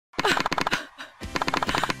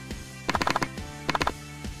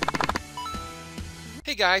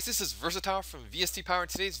guys, this is Versatile from VST Power. In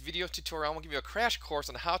today's video tutorial, I'm going to give you a crash course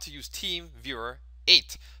on how to use TeamViewer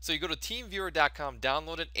 8. So you go to TeamViewer.com,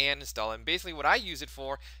 download it, and install it. And basically what I use it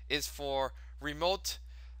for is for remote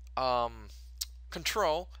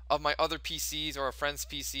control of my other PCs or a friend's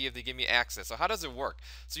PC if they give me access. So how does it work?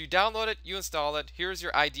 So you download it, you install it, here's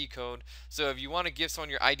your ID code. So if you want to give someone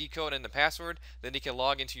your ID code and the password, then they can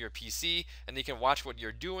log into your PC and they can watch what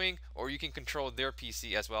you're doing, or you can control their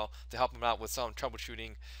PC as well to help them out with some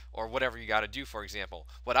troubleshooting or whatever you got to do, for example.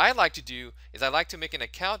 What I like to do is I like to make an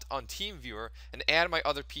account on TeamViewer and add my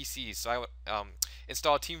other PCs. So I would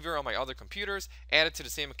install TeamViewer on my other computers, add it to the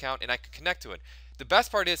same account, and I can connect to it. The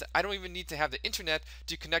best part is I don't even need to have the internet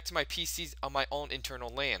to connect to my PCs on my own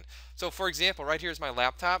internal LAN. So for example, right here is my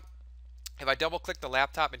laptop. If I double click the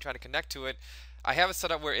laptop and try to connect to it, I have it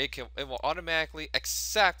set up where it will automatically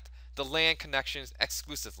accept the LAN connections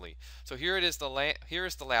exclusively. So here it is, here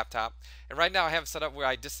is the laptop, and right now I have it set up where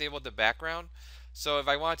I disabled the background. So if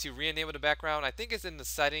I want to re-enable the background, I think it's in the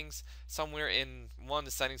settings, somewhere in one of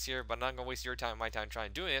the settings here, but I'm not going to waste your time, my time trying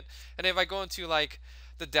to do it. And if I go into like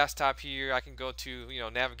the desktop here, I can go to,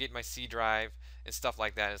 navigate my C drive and stuff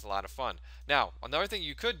like that. It's a lot of fun. Now, another thing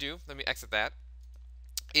you could do, let me exit that,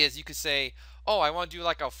 is you could say, oh, I want to do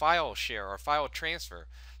like a file share or file transfer.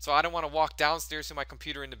 So I don't want to walk downstairs to my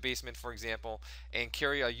computer in the basement, for example, and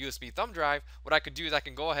carry a USB thumb drive. What I could do is I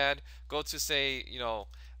can go ahead, go to say,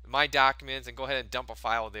 my documents, and go ahead and dump a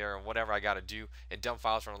file there, or whatever I got to do, and dump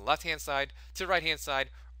files from the left hand side to the right hand side,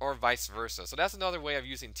 or vice versa. So that's another way of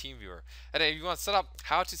using TeamViewer. And if you want to set up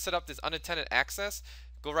how to set up this unattended access,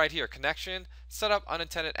 go right here, connection, set up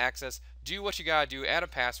unattended access, do what you gotta do, add a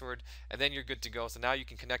password, and then you're good to go. So now you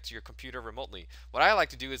can connect to your computer remotely. What I like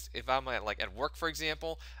to do is, if I'm at work, for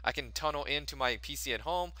example, I can tunnel into my PC at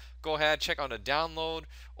home, go ahead, check on a download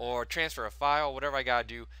or transfer a file, whatever I gotta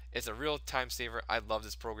do. It's a real time saver. I love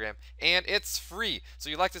this program, and it's free.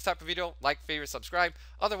 So you like this type of video, like, favorite, subscribe.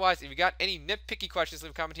 Otherwise, if you got any nitpicky questions,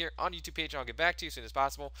 leave a comment here on the YouTube page and I'll get back to you as soon as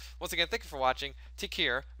possible. Once again, thank you for watching. Take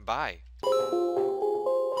care. Bye.